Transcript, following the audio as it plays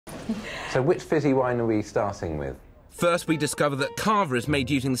So which fizzy wine are we starting with? First, we discover that Cava is made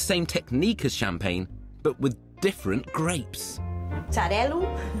using the same technique as champagne, but with different grapes. Xarel·lo,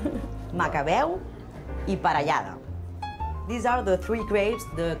 Macabeu, y Parellada. These are the three grapes,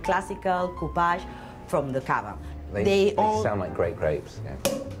 the classical coupage from the Cava. They sound like great grapes. Yeah.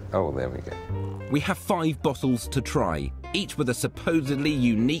 Oh, there we go. We have 5 bottles to try, each with a supposedly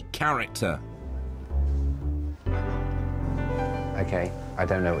unique character. Okay, I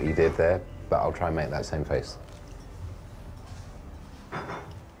don't know what you did there, but I'll try and make that same face.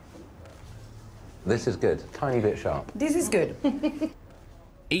 This is good, tiny bit sharp. This is good.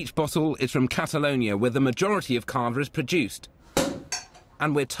 Each bottle is from Catalonia, where the majority of Cava is produced.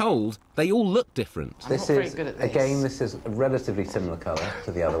 And we're told they all look different. This is, again, this is a relatively similar colour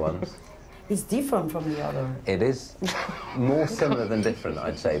to the other ones. It's different from the other. It is more similar than different,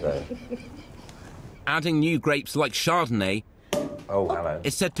 I'd say, though. Adding new grapes like Chardonnay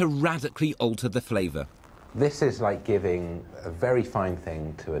is said to radically alter the flavour. This is like giving a very fine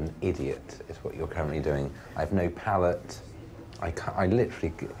thing to an idiot, is what you're currently doing. I have no palate. I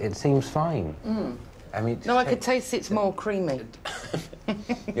literally, it seems fine. Mm. I mean, no, I could taste it's more creamy.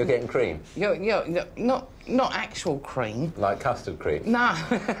 You're getting cream? Not actual cream. Like custard cream? No.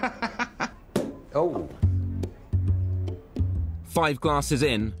 Oh. 5 glasses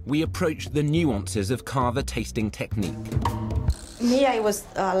in, we approach the nuances of Cava tasting technique. Me, I was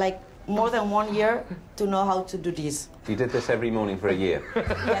like more than 1 year to know how to do this. You did this every morning for a year?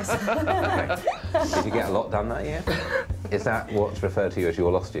 Yes. Okay. Did you get a lot done that year? Is that what's referred to as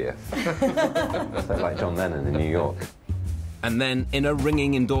your lost year? So like John Lennon in New York. And then, in a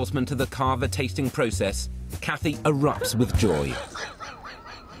ringing endorsement of the Cava tasting process, Kathy erupts with joy.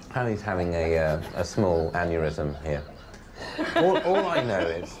 Hallie's having a small aneurysm here. All I know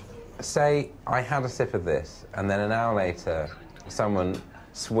is, say I had a sip of this, and then an hour later, someone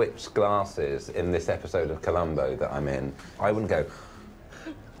switched glasses in this episode of Columbo that I'm in, I wouldn't go,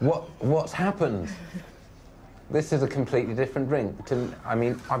 what's happened? This is a completely different drink. I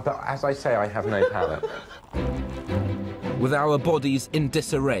mean, but as I say, I have no palate. With our bodies in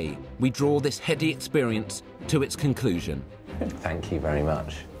disarray, we draw this heady experience to its conclusion. Thank you very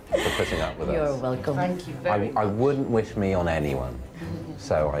much for putting up with us. You're welcome. Thank you very much. I wouldn't wish me on anyone,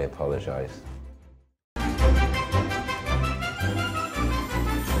 so I apologise.